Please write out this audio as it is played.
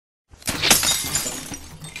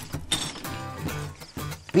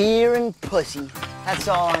Beer and pussy. That's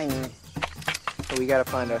all I need. So we gotta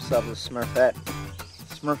find ourselves a Smurfette.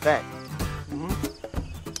 Smurfette.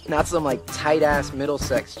 Not some like tight-ass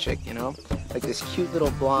Middlesex chick, you know? Like this cute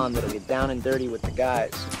little blonde that'll get down and dirty with the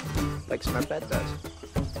guys. Like Smurfette does.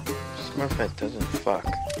 Smurfette doesn't fuck.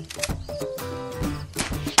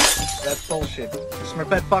 That's bullshit.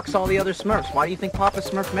 Smurfette fucks all the other Smurfs. Why do you think Papa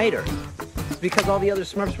Smurf made her? It's because all the other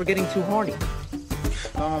Smurfs were getting too horny.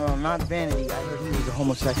 No, not Vanity. I heard he was a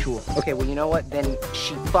homosexual. Okay, well, you know what? Then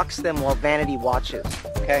she fucks them while Vanity watches,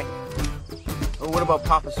 okay? Well, what about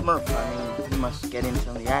Papa Smurf? I mean, he must get in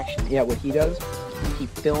some of the action. Yeah, what he does, he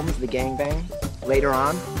films the gangbang. Later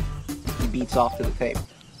on, he beats off to the tape.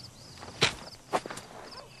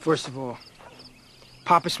 First of all,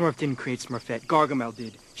 Papa Smurf didn't create Smurfette. Gargamel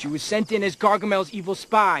did. She was sent in as Gargamel's evil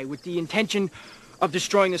spy with the intention of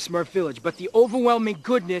destroying the Smurf village. But the overwhelming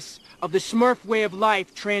goodness of the Smurf way of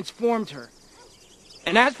life transformed her.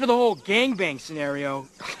 And as for the whole gangbang scenario,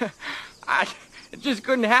 it just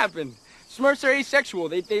couldn't happen. Smurfs are asexual.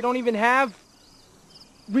 They don't even have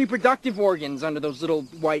reproductive organs under those little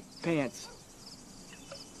white pants.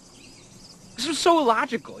 This was so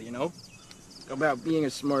illogical, you know, about being a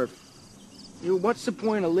Smurf. You know, what's the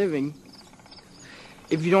point of living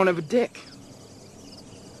if you don't have a dick?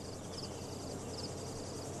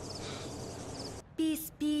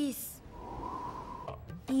 Peace, peace.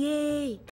 Yay.